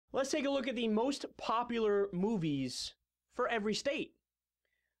Let's take a look at the most popular movies for every state.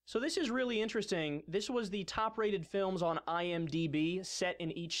 So this is really interesting. This was the top-rated films on IMDb set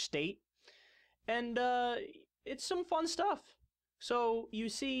in each state. And it's some fun stuff. So you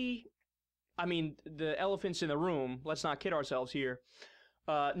see, I mean, the elephants in the room, let's not kid ourselves here.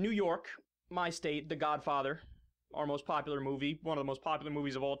 New York, my state, The Godfather, our most popular movie, one of the most popular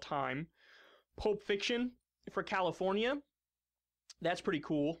movies of all time. Pulp Fiction for California. That's pretty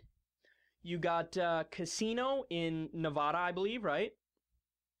cool. You got Casino in Nevada, I believe, right?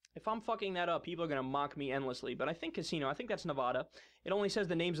 If I'm fucking that up, people are going to mock me endlessly. But I think Casino, I think that's Nevada. It only says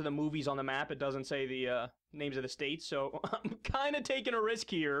the names of the movies on the map. It doesn't say the names of the states. So I'm kind of taking a risk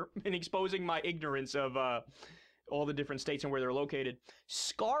here in exposing my ignorance of all the different states and where they're located.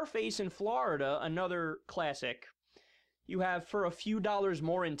 Scarface in Florida, another classic. You have For a Few Dollars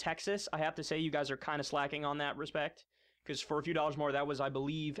More in Texas. I have to say you guys are kind of slacking on that respect. Because For a Few Dollars More, that was, I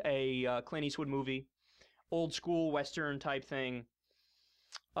believe, a Clint Eastwood movie. Old school Western type thing.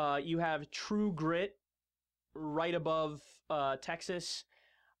 You have True Grit right above Texas.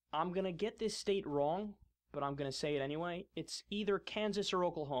 I'm going to get this state wrong, but I'm going to say it anyway. It's either Kansas or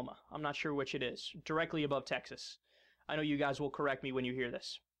Oklahoma. I'm not sure which it is. Directly above Texas. I know you guys will correct me when you hear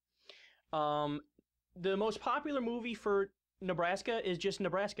this. The most popular movie for Nebraska is just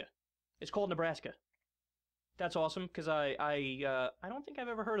Nebraska. It's called Nebraska. That's awesome, because I don't think I've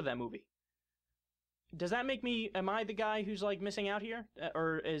ever heard of that movie. Does that make me, am I the guy who's like missing out here?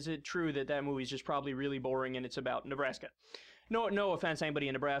 Or is it true that that movie's just probably really boring and it's about Nebraska? No offense to anybody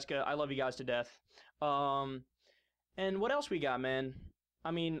in Nebraska. I love you guys to death. And what else we got, man?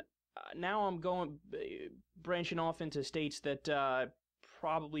 I mean, now I'm branching off into states that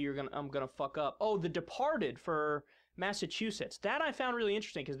probably I'm gonna fuck up. Oh, The Departed for Massachusetts. That I found really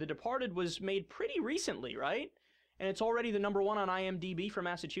interesting because The Departed was made pretty recently, right? And it's already the #1 on IMDb for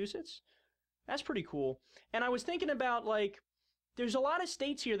Massachusetts. That's pretty cool. And I was thinking about, like, there's a lot of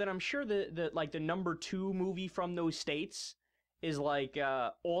states here that I'm sure that like the #2 movie from those states is like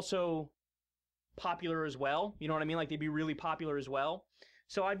also popular as well. You know what I mean? Like they'd be really popular as well.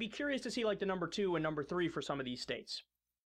 So I'd be curious to see like the #2 and #3 for some of these states.